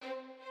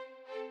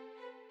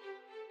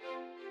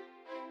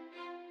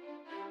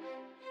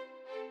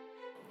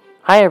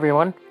Hi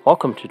everyone,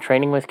 welcome to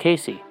Training with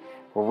Casey,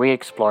 where we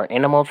explore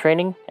animal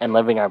training and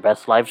living our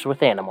best lives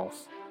with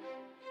animals.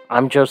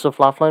 I'm Joseph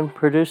Laughlin,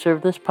 producer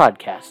of this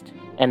podcast,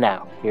 and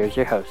now, here's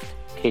your host,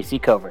 Casey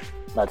Cover.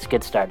 Let's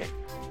get started.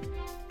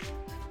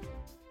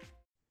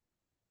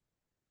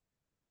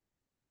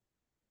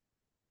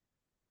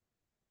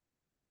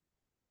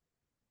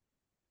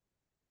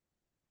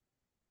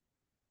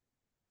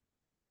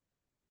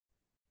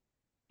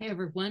 Hey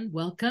everyone,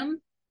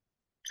 welcome.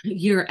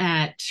 You're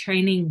at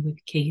Training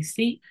with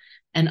Casey,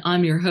 and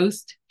I'm your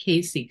host,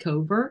 Casey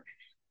Cover.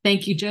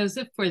 Thank you,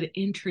 Joseph, for the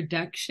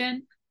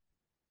introduction.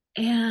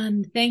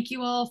 And thank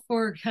you all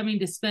for coming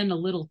to spend a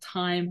little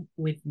time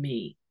with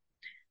me.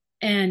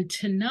 And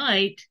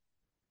tonight,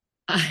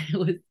 I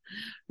was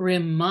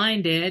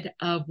reminded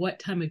of what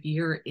time of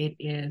year it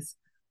is.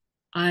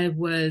 I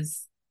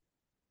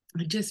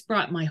just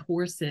brought my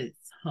horses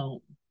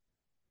home.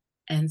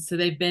 And so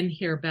they've been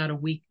here about a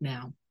week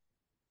now.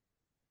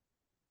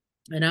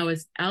 And I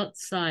was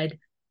outside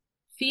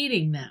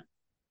feeding them.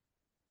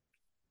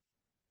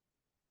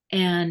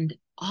 And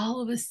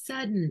all of a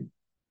sudden,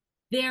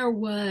 there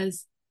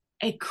was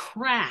a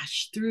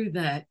crash through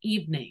the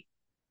evening.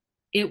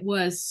 It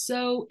was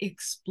so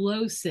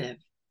explosive.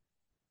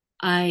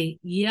 I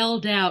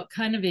yelled out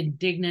kind of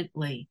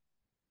indignantly,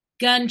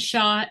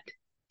 gunshot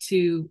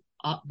to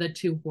the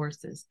two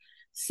horses.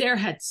 Sarah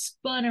had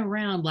spun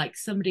around like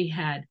somebody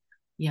had,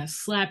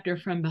 slapped her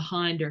from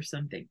behind or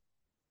something.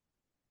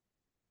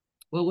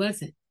 What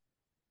was it?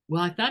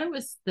 Well, I thought it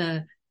was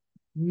the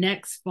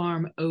next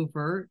farm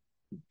over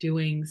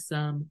doing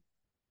some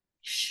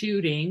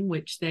shooting,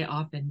 which they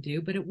often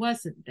do, but it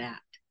wasn't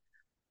that.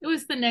 It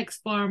was the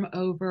next farm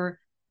over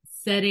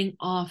setting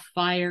off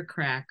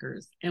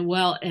firecrackers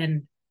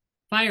and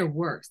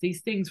fireworks.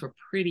 These things were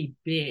pretty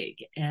big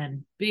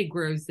and big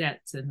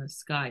rosettes in the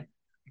sky.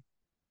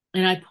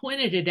 And I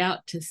pointed it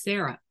out to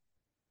Sarah.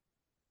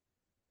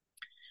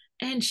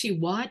 And she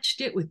watched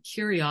it with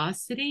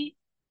curiosity.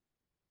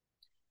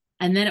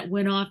 And then it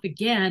went off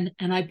again.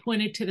 And I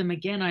pointed to them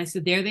again. I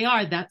said, there they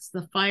are. That's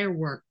the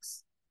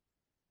fireworks.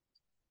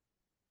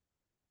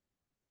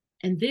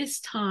 And this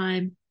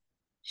time,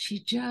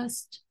 she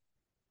just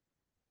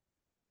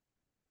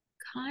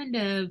kind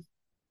of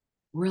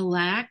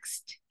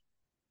relaxed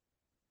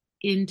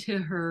into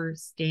her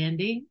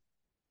standing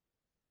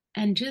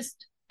and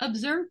just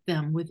observed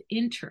them with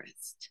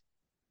interest.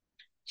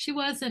 She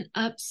wasn't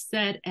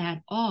upset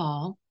at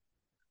all.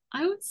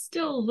 I was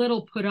still a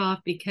little put off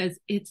because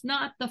it's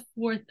not the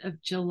 4th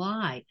of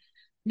July.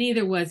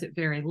 Neither was it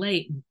very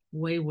late, and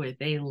boy, were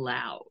they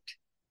loud.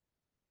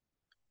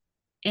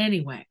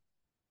 Anyway,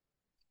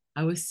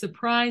 I was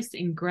surprised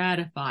and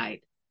gratified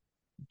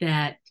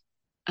that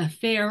a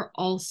fair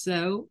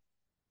also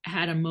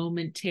had a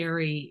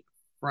momentary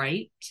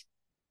fright,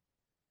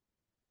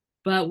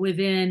 but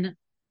within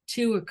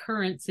 2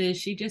 occurrences,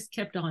 she just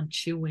kept on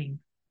chewing.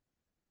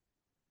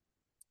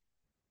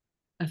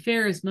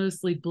 Affair is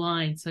mostly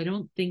blind, so I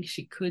don't think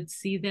she could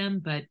see them,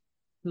 but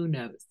who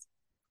knows?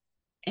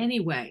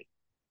 Anyway,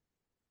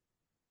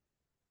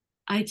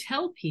 I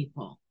tell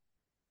people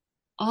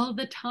all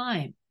the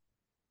time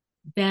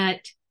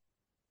that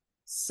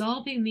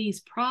solving these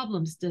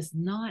problems does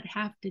not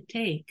have to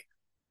take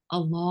a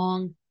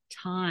long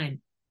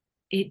time.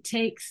 It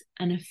takes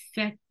an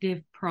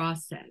effective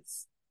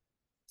process.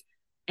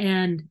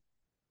 And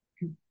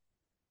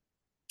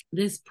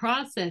this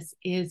process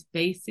is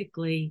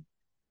basically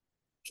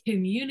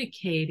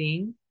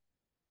communicating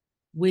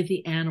with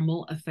the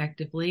animal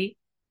effectively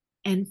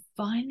and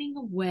finding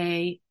a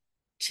way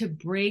to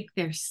break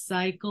their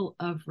cycle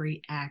of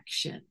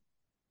reaction.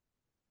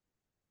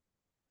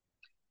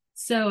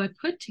 So I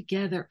put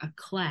together a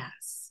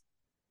class,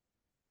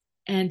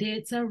 and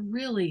it's a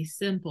really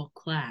simple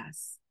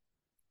class.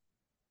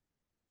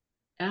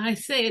 I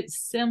say it's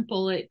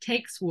simple, it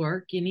takes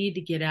work. You need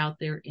to get out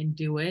there and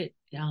do it.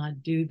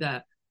 Do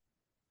the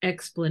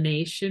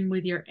explanation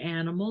with your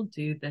animal,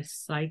 do the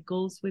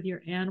cycles with your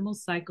animal.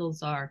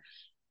 Cycles are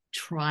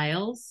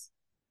trials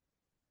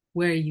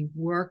where you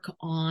work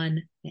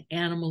on the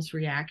animal's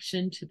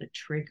reaction to the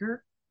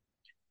trigger.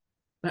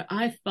 But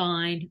I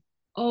find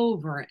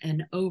over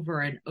and over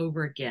and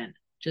over again,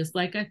 just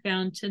like I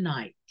found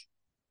tonight,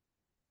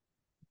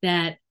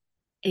 that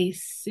a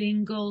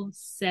single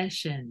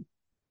session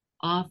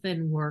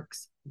often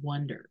works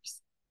wonders.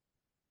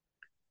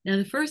 Now,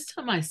 the first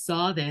time I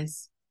saw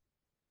this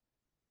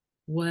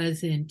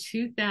was in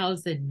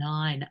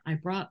 2009. I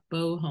brought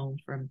Bo home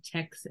from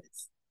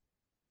Texas.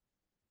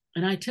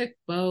 And I took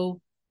Bo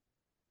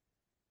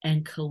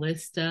and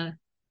Callista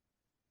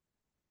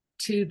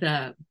to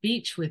the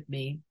beach with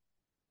me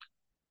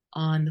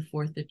on the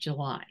 4th of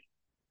July.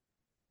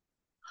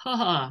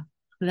 Ha,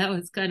 that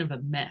was kind of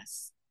a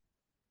mess.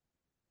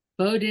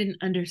 Bo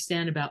didn't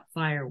understand about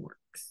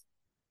fireworks.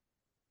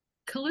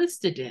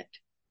 Callista did.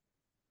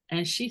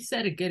 And she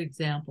set a good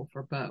example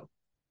for Bo.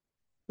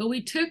 But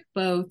we took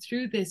Bo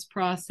through this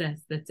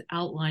process that's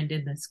outlined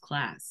in this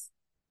class.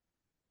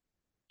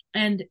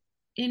 And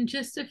in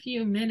just a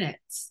few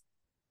minutes,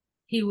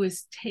 he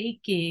was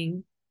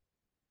taking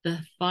the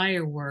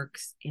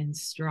fireworks in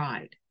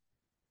stride.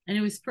 And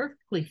it was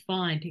perfectly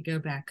fine to go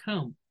back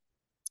home.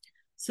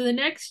 So the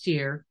next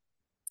year,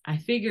 I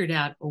figured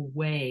out a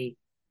way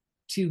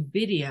to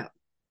video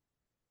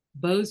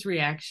Bo's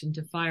reaction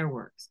to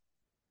fireworks.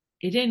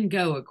 It didn't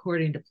go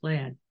according to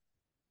plan.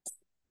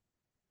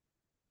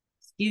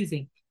 Excuse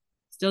me,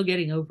 still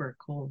getting over a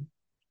cold.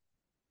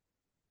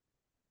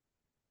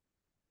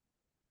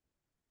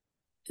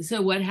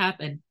 So what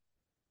happened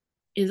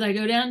is I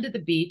go down to the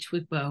beach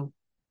with Bo,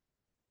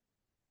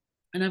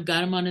 and I've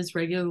got him on his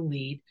regular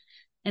lead,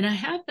 and I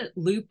have it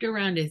looped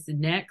around his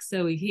neck,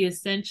 so he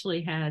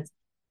essentially has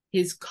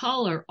his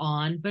collar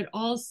on, but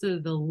also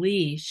the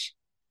leash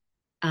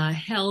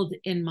held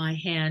in my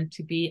hand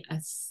to be a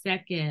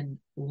second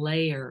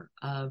layer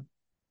of,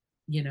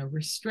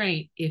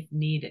 restraint if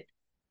needed.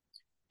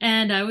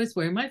 And I was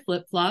wearing my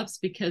flip-flops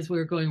because we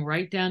were going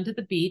right down to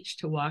the beach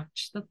to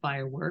watch the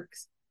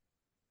fireworks.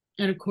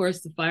 And of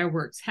course, the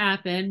fireworks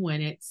happen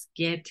when it's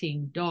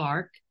getting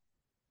dark,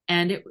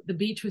 and the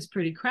beach was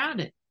pretty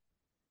crowded.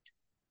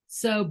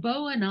 So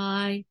Bo and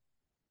I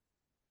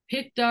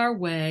picked our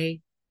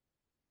way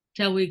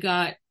till we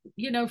got,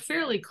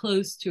 fairly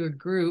close to a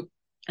group,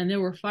 and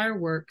there were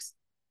fireworks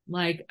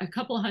like a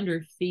couple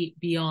 100 feet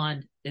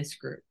beyond this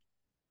group.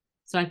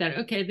 So I thought,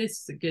 okay,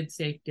 this is a good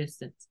safe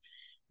distance.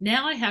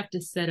 Now I have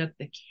to set up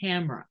the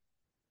camera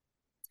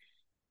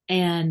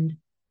and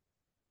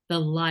the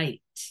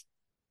light.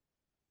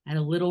 I had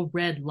a little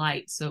red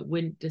light so it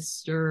wouldn't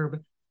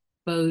disturb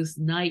Bo's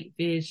night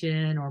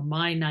vision or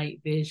my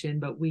night vision,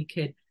 but we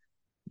could,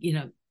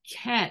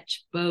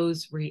 catch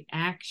Bo's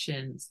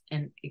reactions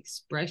and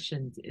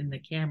expressions in the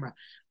camera.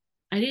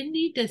 I didn't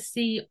need to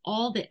see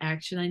all the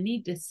action. I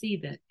need to see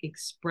the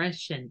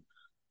expression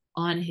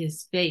on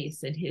his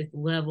face and his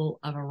level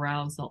of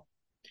arousal.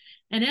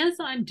 And as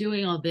I'm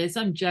doing all this,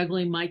 I'm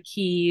juggling my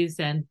keys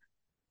and,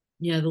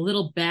 the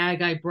little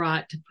bag I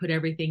brought to put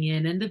everything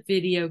in, and the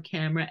video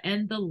camera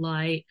and the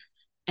light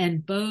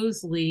and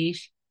Bo's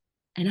leash.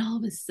 And all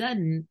of a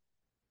sudden,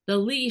 the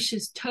leash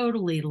is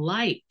totally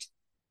light.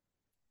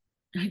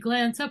 I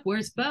glance up,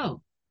 where's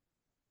Bo?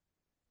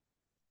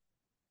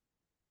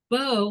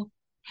 Bo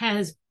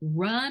has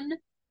run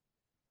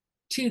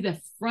to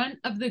the front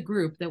of the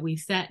group that we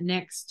sat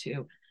next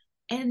to,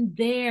 and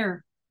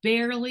there,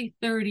 barely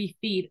 30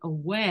 feet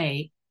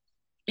away,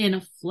 in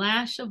a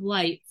flash of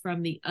light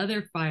from the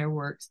other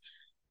fireworks,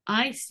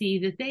 I see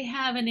that they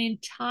have an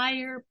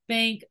entire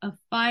bank of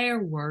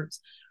fireworks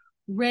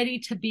ready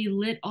to be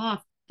lit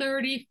off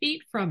 30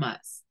 feet from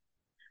us.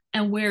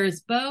 And where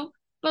is Bo?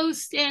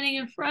 Bo's standing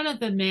in front of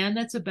the man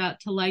that's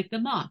about to light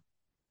them off.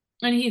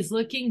 And he's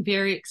looking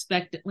very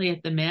expectantly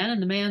at the man,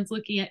 and the man's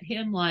looking at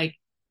him like,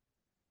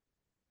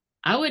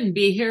 I wouldn't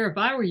be here if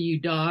I were you,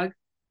 dog.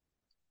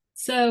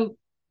 So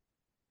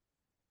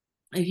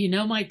if you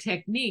know my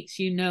techniques,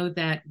 you know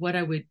that what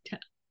I would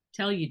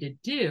tell you to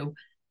do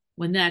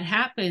when that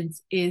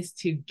happens is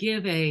to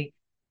give a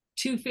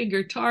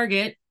 2-finger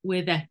target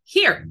with a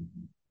here,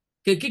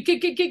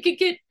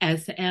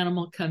 as the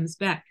animal comes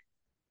back.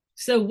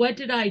 So what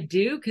did I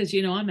do? Because,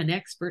 I'm an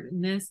expert in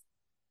this.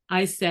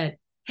 I said,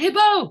 hey,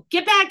 Bo,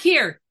 get back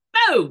here.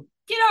 Bo,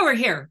 get over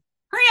here.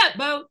 Hurry up,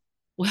 Bo.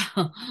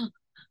 Well,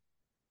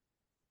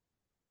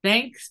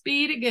 thanks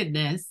be to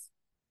goodness,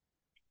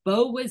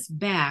 Bo was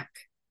back.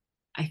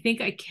 I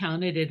think I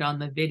counted it on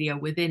the video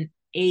within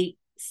 8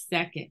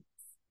 seconds.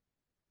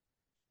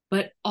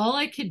 But all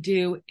I could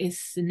do is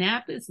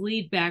snap his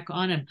lead back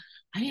on him.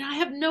 I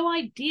have no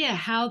idea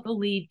how the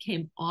lead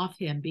came off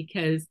him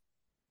because,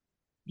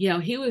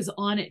 he was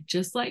on it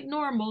just like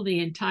normal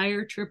the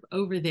entire trip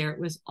over there. It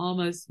was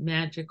almost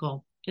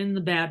magical in the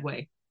bad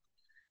way.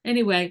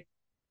 Anyway,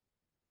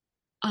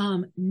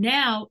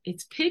 now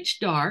it's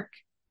pitch dark.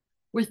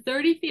 We're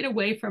 30 feet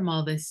away from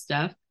all this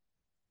stuff.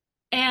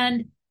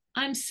 And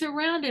I'm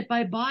surrounded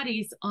by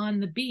bodies on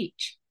the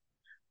beach.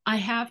 I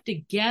have to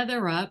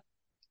gather up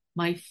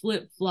my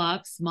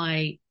flip-flops,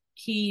 my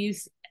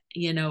keys,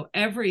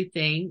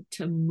 everything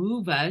to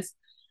move us.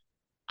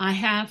 I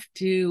have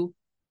to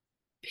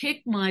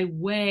pick my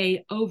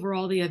way over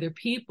all the other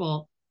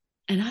people.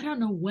 And I don't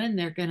know when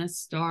they're going to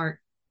start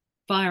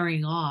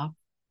firing off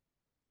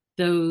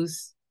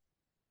those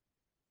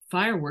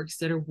fireworks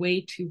that are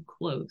way too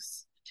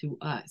close to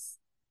us.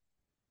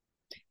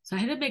 So I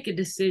had to make a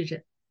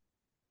decision.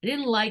 I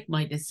didn't like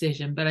my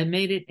decision, but I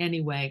made it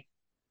anyway.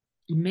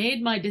 I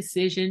made my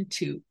decision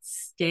to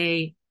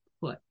stay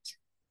put.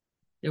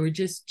 There were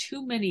just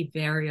too many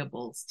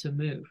variables to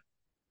move.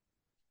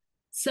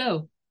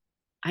 So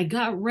I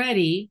got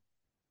ready.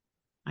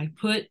 I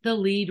put the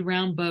lead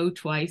around Bo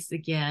twice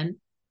again.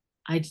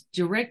 I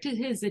directed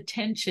his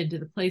attention to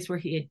the place where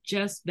he had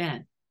just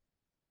been.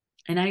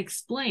 And I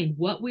explained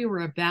what we were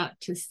about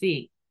to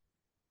see.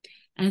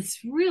 And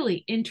it's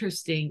really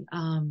interesting.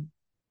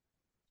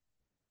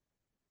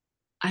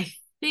 I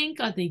think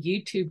on the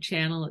YouTube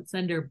channel, it's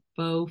under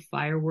Bo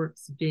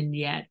Fireworks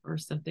Vignette or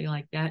something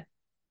like that.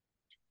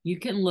 You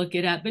can look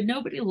it up, but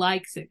nobody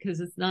likes it because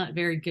it's not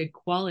very good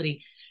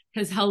quality.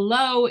 Because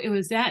hello, it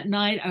was that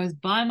night. I was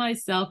by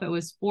myself. It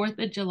was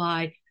 4th of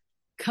July.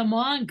 Come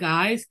on,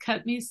 guys,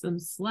 cut me some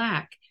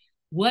slack.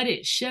 What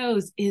it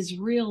shows is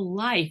real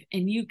life.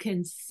 And you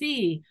can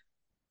see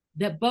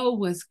that Bo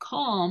was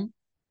calm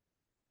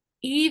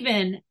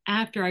even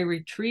after I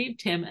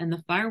retrieved him and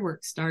the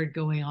fireworks started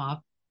going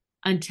off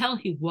until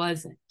he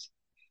wasn't.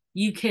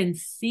 You can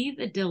see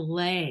the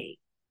delay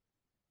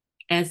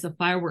as the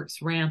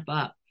fireworks ramp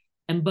up.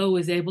 And Bo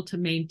was able to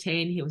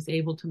maintain, he was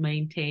able to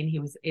maintain, he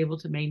was able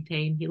to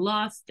maintain, he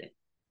lost it.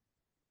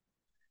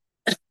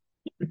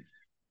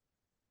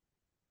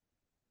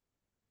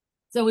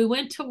 So we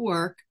went to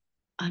work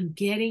on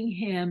getting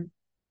him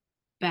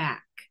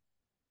back,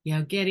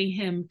 getting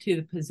him to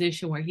the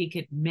position where he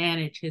could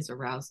manage his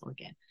arousal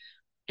again.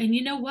 And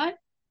you know what?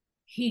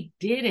 He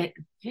did it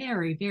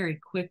very, very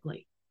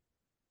quickly.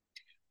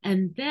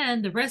 And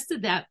then the rest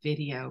of that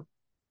video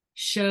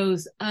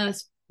shows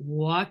us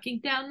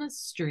walking down the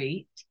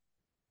street,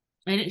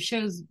 and it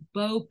shows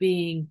Bo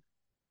being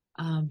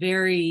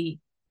very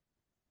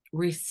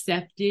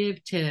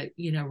receptive to,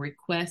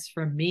 requests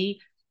from me.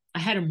 I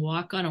had him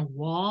walk on a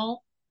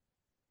wall.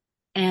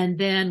 And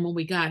then when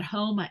we got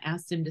home, I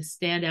asked him to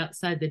stand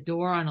outside the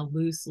door on a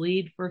loose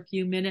lead for a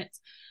few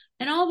minutes.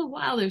 And all the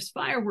while, there's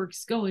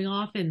fireworks going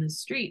off in the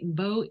street, and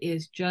Bo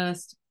is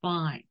just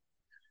fine.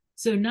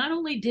 So not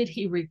only did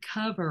he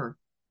recover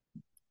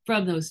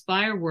from those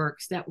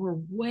fireworks that were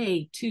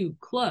way too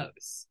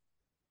close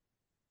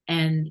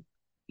and,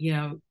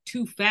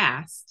 too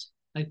fast,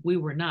 like we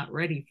were not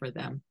ready for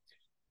them,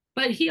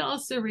 but he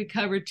also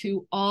recovered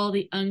to all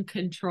the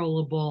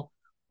uncontrollable,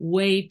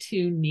 way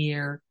too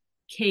near,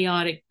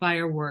 chaotic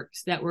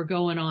fireworks that were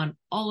going on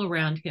all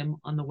around him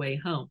on the way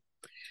home.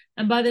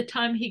 And by the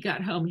time he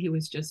got home, he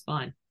was just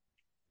fine.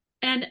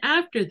 And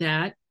after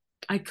that,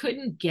 I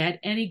couldn't get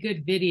any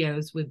good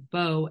videos with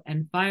Bo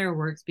and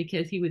fireworks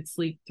because he would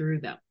sleep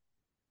through them.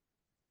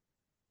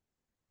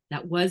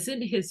 That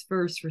wasn't his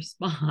first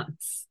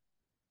response.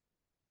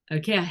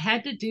 Okay, I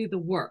had to do the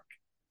work,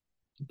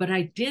 but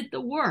I did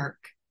the work.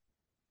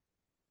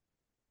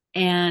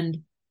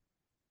 And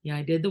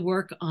I did the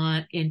work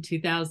in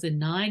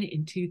 2009.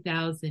 In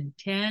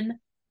 2010,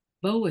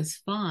 Bo was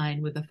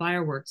fine with the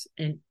fireworks,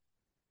 and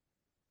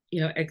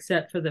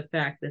except for the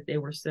fact that they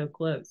were so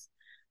close.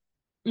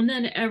 And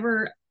then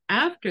ever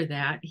after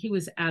that, he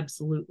was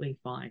absolutely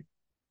fine.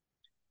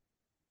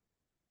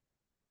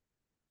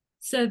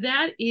 So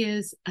that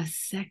is a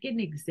second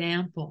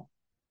example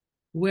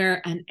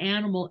where an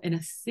animal in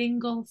a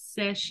single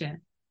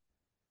session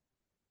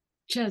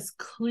just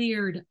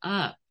cleared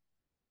up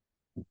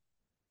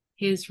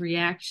his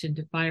reaction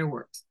to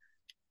fireworks.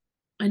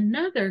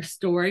 Another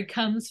story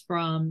comes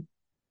from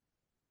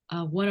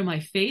one of my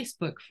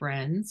Facebook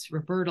friends,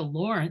 Roberta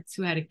Lawrence,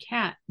 who had a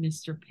cat,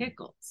 Mr.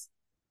 Pickles.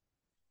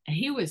 And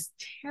he was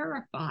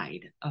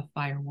terrified of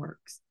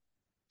fireworks.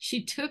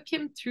 She took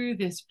him through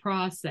this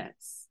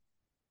process,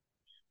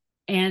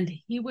 and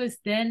he was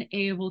then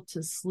able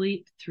to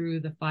sleep through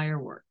the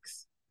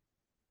fireworks.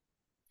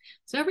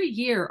 So every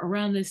year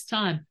around this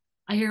time,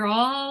 I hear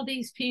all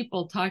these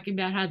people talking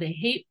about how they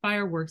hate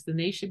fireworks and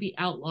they should be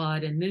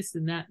outlawed and this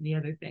and that and the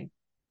other thing.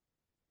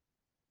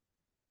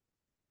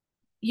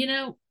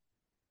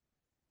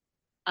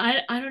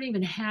 I don't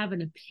even have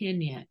an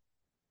opinion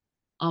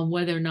on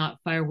whether or not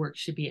fireworks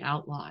should be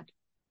outlawed.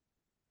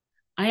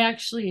 I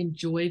actually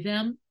enjoy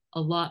them a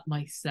lot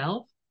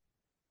myself.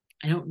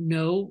 I don't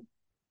know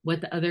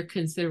what the other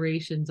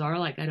considerations are.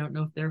 Like, I don't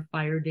know if they're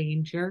fire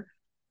danger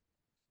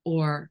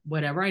or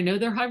whatever. I know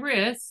they're high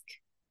risk,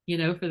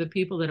 for the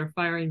people that are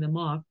firing them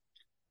off.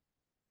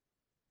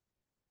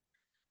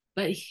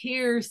 But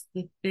here's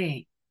the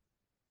thing.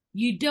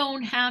 You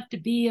don't have to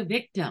be a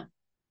victim.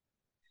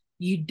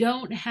 You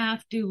don't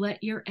have to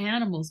let your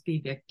animals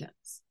be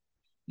victims.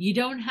 You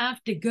don't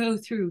have to go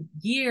through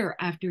year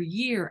after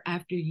year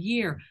after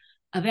year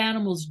of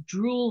animals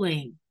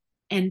drooling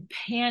and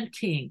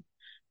panting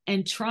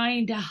and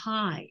trying to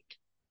hide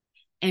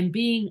and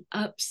being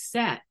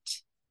upset.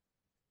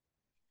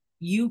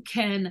 You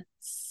can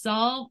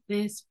solve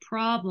this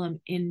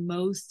problem in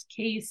most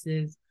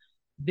cases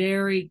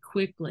very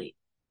quickly.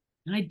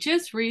 I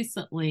just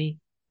recently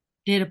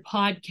did a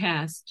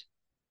podcast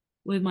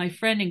with my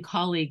friend and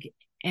colleague,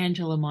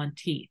 Angela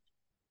Monteith.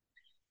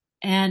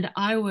 And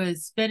I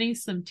was spending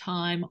some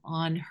time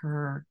on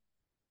her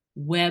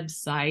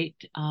website,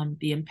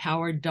 the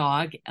Empowered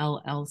Dog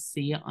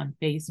LLC on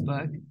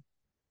Facebook.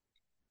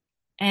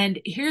 And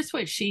here's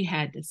what she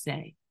had to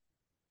say.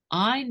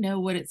 I know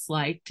what it's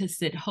like to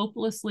sit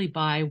hopelessly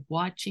by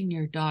watching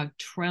your dog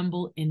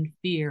tremble in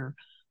fear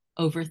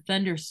over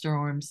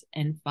thunderstorms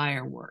and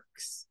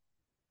fireworks.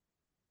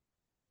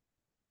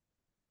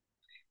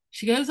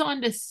 She goes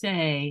on to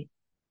say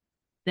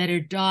that her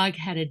dog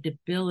had a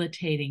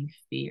debilitating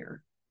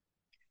fear,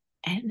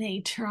 and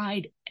they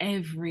tried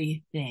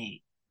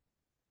everything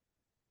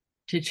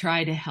to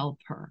try to help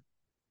her.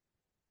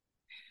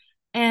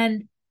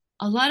 And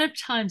a lot of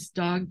times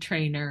dog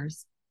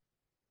trainers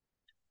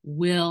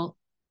will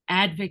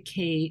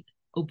advocate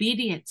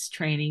obedience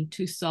training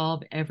to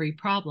solve every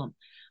problem.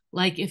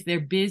 Like if they're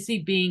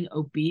busy being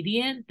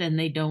obedient, then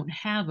they don't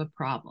have a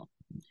problem.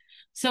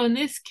 So in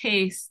this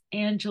case,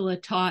 Angela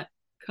taught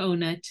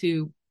Kona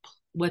to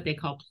what they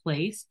call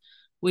place,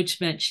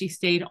 which meant she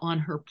stayed on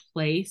her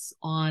place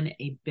on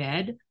a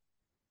bed.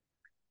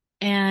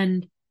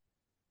 And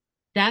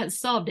that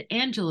solved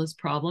Angela's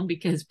problem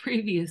because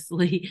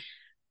previously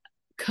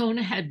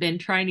Kona had been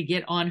trying to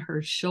get on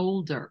her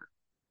shoulder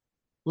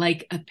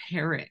like a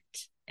parrot,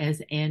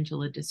 as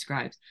Angela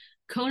describes.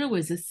 Kona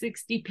was a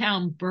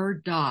 60-pound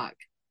bird dog,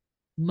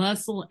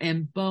 muscle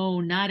and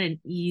bone, not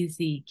an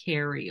easy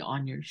carry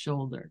on your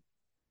shoulder.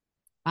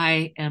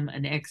 I am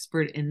an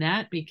expert in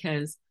that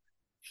because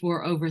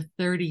for over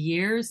 30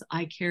 years,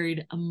 I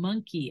carried a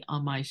monkey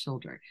on my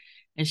shoulder,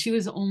 and she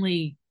was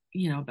only,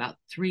 about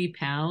 3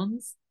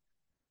 pounds.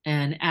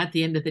 And at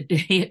the end of the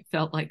day, it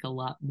felt like a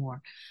lot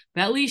more.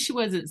 But at least she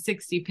wasn't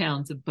 60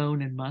 pounds of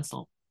bone and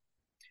muscle.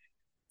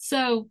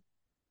 So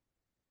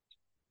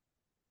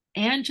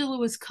Angela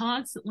was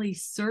constantly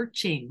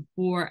searching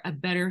for a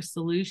better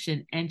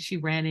solution, and she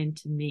ran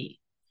into me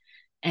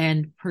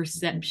and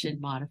perception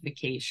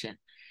modification.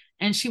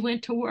 And she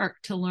went to work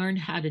to learn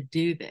how to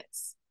do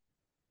this.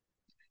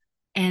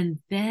 And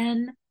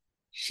then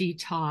she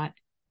taught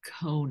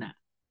Kona.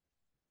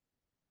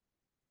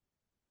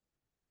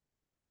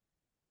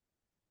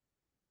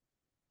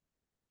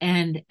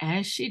 And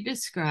as she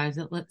describes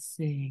it, let's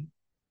see.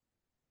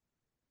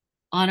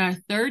 On our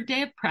third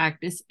day of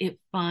practice, it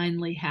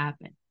finally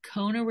happened.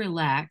 Kona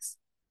relaxed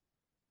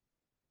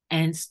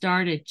and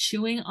started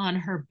chewing on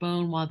her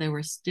bone while there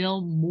were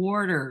still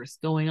mortars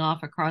going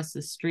off across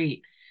the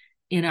street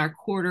in our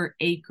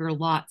quarter-acre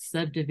lot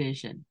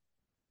subdivision.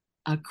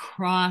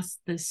 Across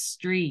the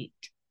street,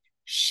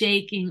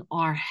 shaking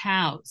our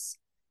house.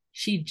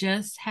 She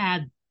just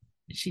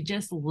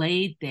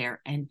laid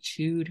there and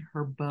chewed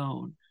her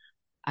bone.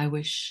 I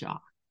was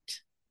shocked.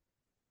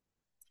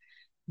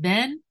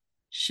 Then,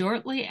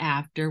 shortly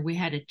after, we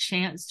had a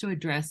chance to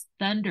address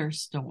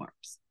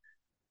thunderstorms.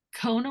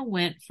 Kona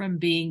went from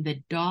being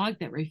the dog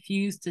that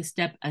refused to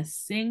step a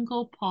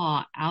single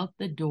paw out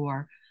the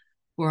door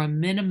for a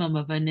minimum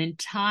of an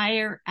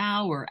entire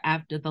hour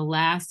after the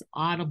last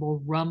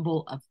audible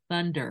rumble of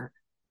thunder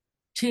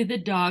to the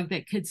dog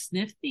that could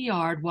sniff the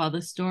yard while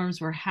the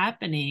storms were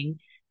happening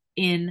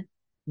in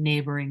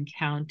neighboring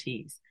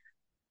counties.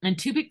 And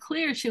to be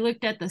clear, she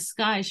looked at the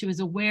sky. She was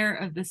aware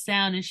of the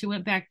sound, and she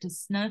went back to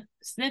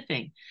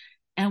sniffing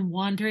and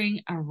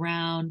wandering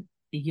around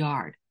the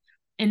yard.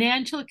 And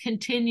Angela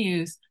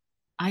continues,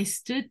 I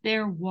stood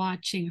there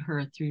watching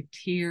her through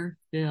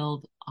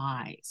tear-filled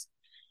eyes.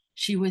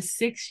 She was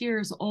 6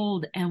 years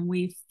old, and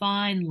we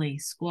finally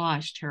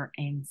squashed her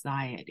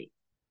anxiety.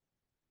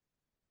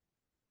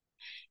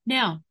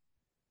 Now,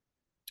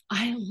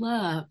 I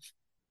love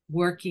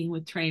working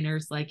with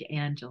trainers like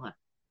Angela.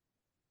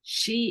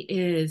 She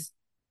is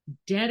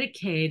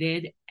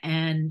dedicated,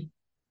 and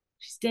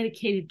she's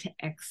dedicated to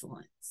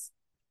excellence.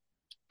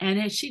 And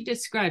as she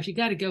describes, you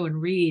got to go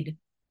and read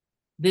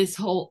this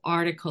whole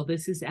article.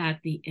 This is at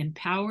the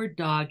Empowered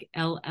Dog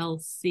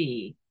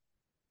LLC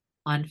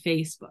on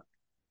Facebook.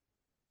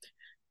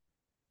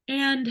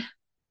 And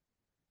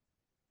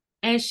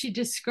as she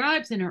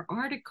describes in her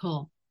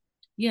article,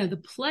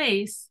 the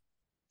place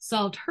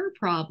solved her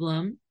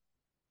problem,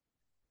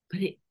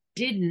 but it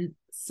didn't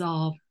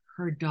solve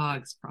her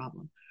dog's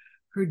problem.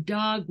 Her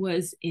dog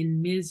was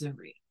in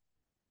misery.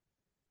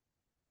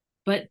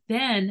 But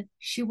then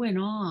she went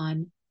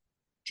on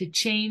to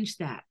change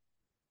that.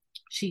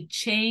 She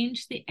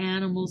changed the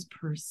animal's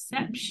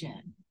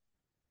perception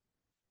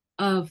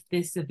of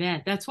this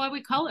event. That's why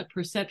we call it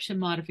perception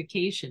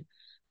modification.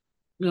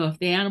 If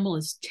the animal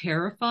is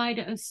terrified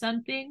of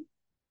something,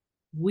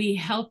 we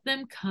help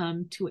them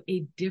come to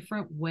a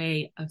different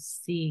way of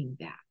seeing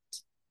that.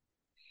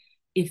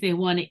 If they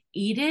want to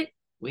eat it,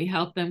 we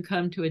help them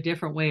come to a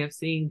different way of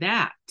seeing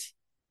that.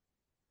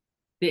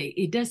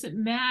 It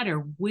doesn't matter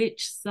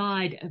which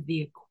side of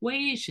the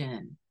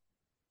equation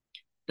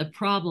the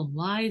problem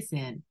lies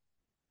in.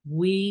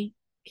 We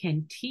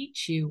can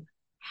teach you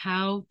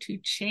how to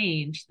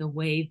change the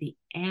way the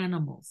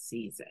animal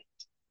sees it.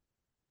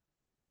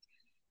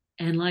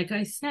 And like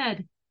I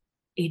said,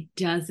 it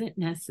doesn't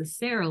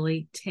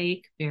necessarily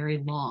take very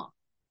long.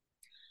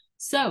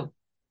 So,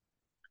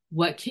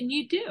 what can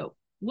you do?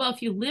 Well,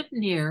 if you live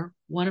near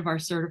one of our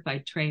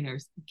certified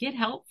trainers, get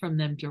help from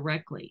them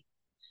directly.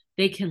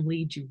 They can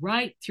lead you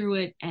right through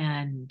it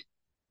and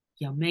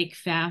make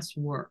fast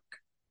work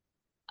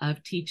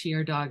of teaching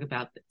your dog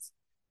about this.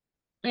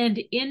 And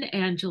in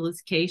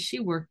Angela's case, she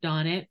worked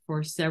on it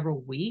for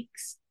several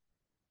weeks.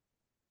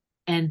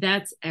 And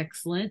that's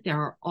excellent. There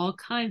are all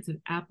kinds of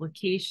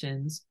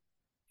applications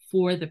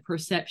for the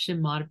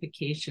perception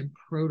modification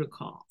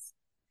protocols.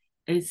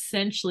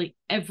 Essentially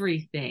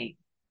everything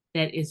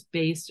that is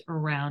based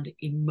around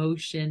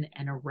emotion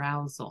and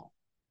arousal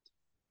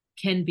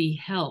can be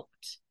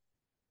helped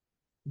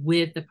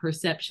with the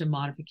perception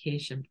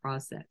modification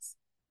process.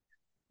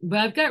 But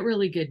I've got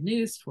really good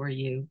news for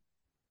you.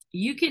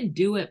 You can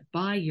do it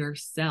by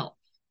yourself.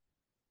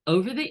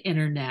 over the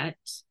internet,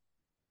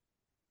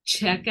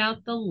 check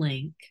out the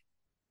link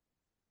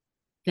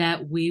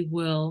that we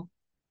will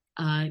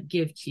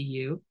give to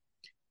you.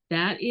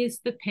 That is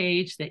the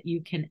page that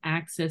you can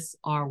access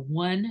our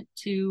 1,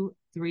 2,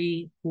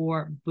 3,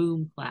 4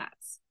 boom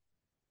class.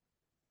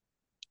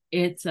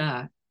 It's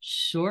a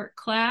short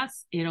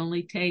class. It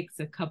only takes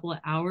a couple of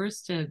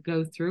hours to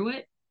go through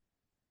it.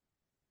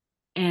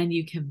 And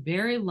you can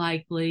very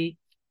likely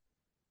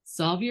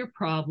solve your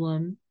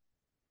problem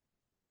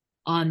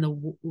on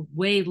the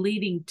way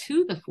leading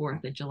to the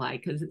 4th of July,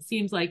 because it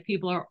seems like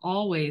people are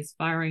always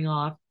firing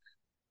off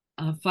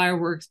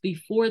fireworks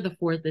before the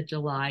 4th of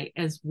July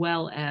as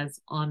well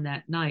as on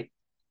that night.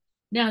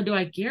 Now, do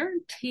I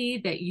guarantee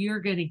that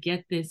you're going to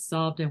get this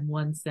solved in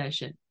one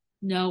session?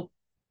 No,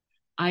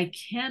 I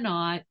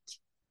cannot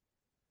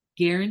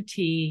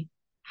guarantee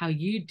how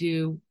you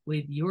do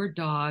with your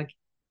dog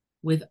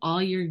with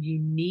all your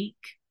unique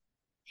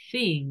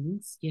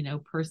things,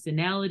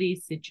 personality,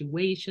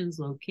 situations,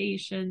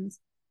 locations.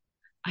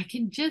 I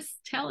can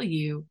just tell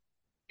you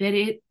that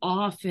it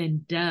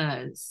often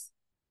does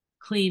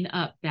clean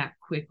up that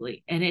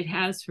quickly. And it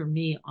has for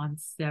me on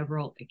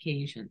several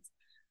occasions.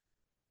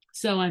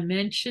 So I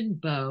mentioned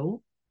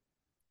Bo,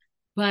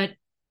 but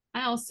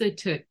I also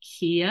took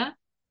Kia,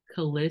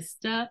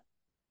 Callista,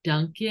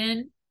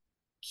 Duncan,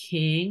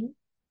 King,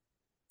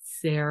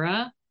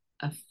 Sarah,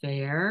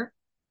 Affair,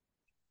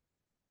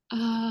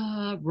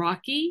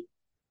 Rocky,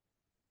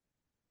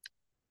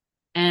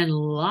 and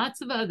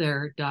lots of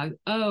other dogs.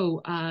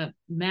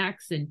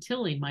 Max and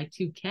Tilly, my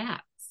 2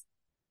 cats.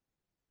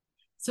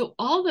 So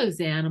all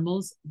those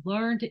animals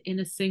learned in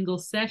a single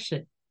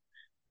session.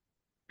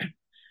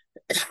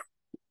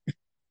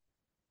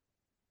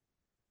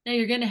 Now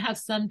you're going to have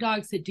some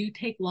dogs that do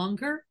take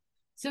longer.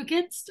 So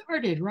get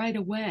started right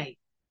away.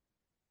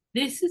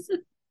 This is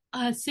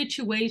a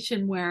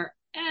situation where,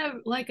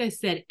 like I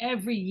said,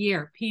 every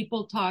year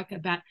people talk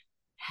about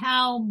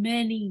how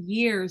many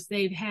years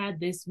they've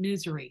had this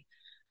misery.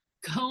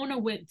 Kona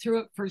went through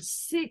it for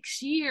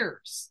 6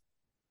 years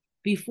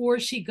before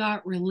she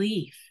got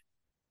relief.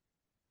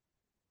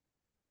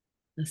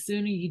 The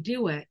sooner you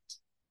do it,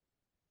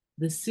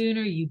 the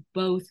sooner you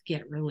both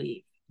get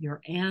relief,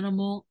 your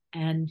animal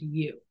and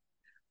you.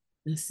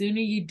 The sooner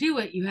you do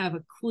it, you have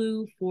a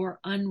clue for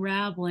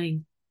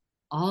unraveling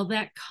all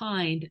that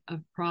kind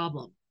of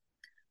problem.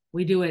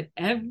 We do it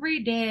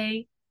every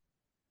day.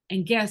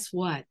 And guess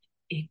what?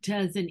 It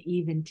doesn't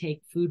even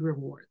take food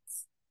rewards.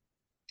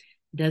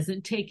 It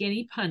doesn't take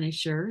any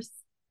punishers.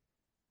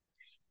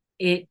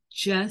 It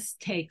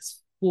just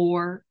takes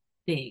 4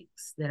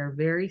 things that are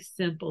very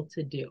simple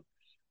to do.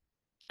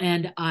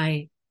 And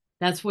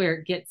that's where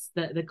it gets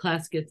the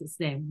class gets its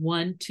name.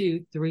 1,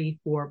 2, 3,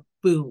 4,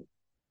 boom.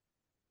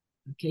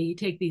 Okay, you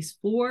take these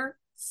 4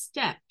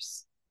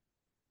 steps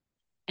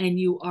and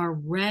you are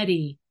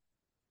ready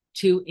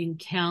to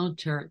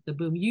encounter the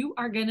boom. You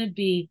are going to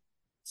be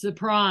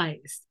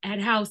surprised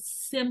at how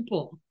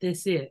simple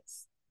this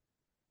is.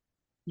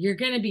 You're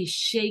going to be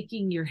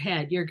shaking your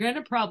head. You're going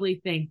to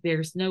probably think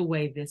there's no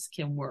way this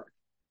can work.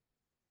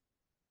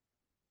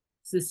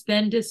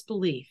 Suspend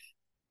disbelief.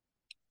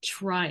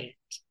 Try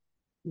it.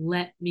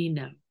 Let me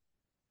know.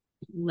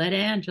 Let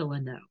Angela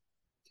know.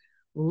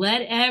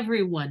 Let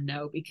everyone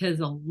know, because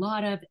a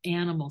lot of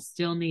animals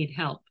still need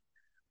help.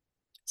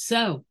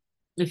 So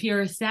if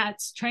you're a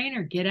SATS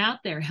trainer, get out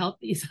there, help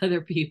these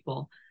other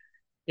people.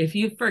 If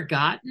you've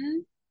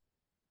forgotten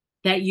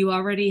that you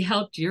already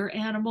helped your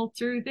animal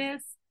through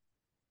this,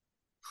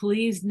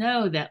 please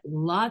know that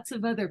lots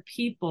of other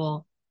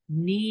people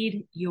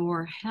need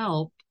your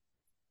help.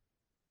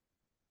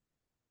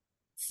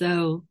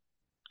 So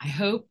I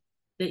hope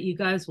that you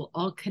guys will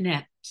all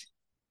connect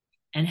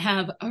and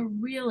have a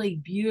really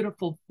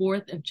beautiful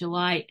 4th of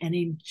July and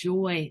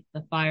enjoy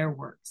the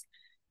fireworks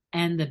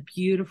and the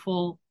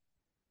beautiful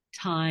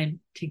time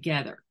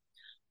together.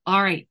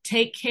 All right,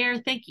 take care.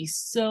 Thank you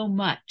so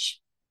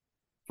much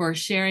for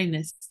sharing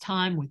this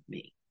time with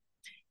me.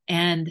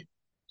 And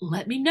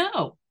let me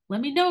know.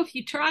 Let me know if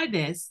you try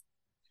this,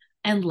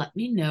 and let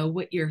me know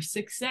what your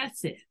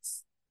success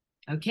is.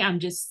 Okay, I'm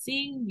just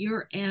seeing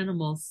your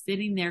animal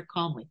sitting there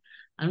calmly.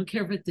 I don't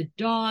care if it's a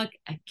dog,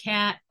 a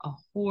cat, a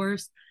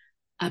horse,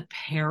 a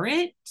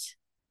parrot,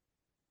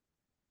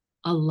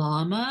 a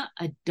llama,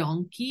 a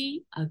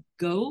donkey, a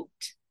goat.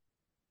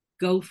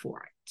 Go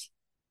for it.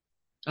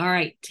 All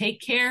right,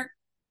 take care.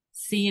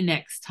 See you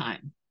next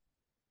time.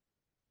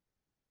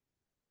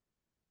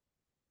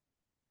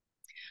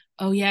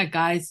 Oh yeah,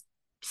 guys,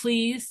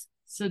 please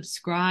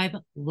subscribe,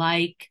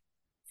 like,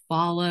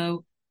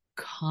 follow,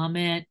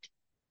 comment,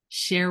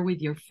 share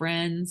with your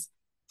friends.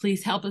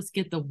 Please help us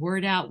get the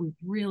word out. We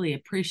really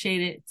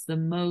appreciate it. It's the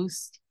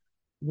most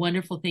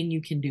wonderful thing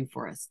you can do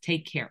for us.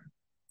 Take care.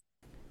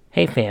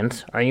 Hey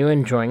fans, are you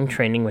enjoying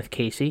Training with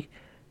Casey?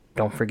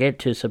 Don't forget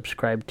to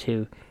subscribe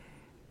to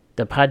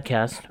the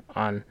podcast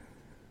on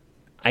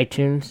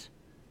iTunes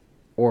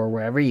or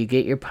wherever you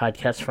get your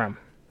podcasts from.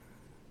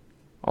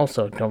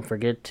 Also, don't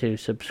forget to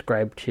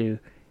subscribe to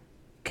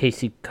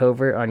Casey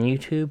Covert on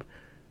YouTube.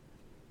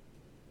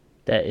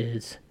 That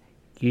is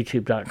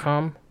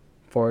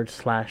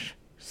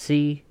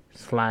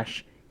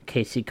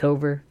youtube.com/C/Casey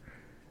Cover.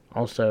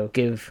 Also,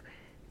 give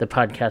the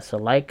podcast a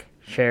like,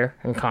 share,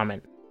 and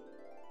comment.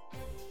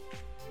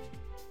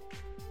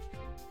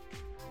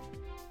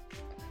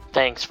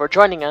 Thanks for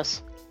joining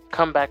us.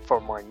 Come back for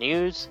more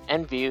news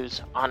and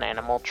views on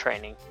animal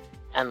training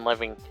and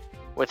living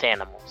with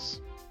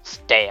animals.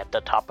 Stay at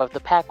the top of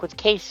the pack with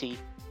Casey.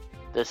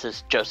 This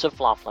is Joseph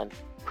Laughlin,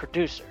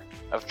 producer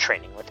of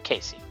Training with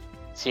Casey.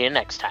 See you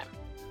next time.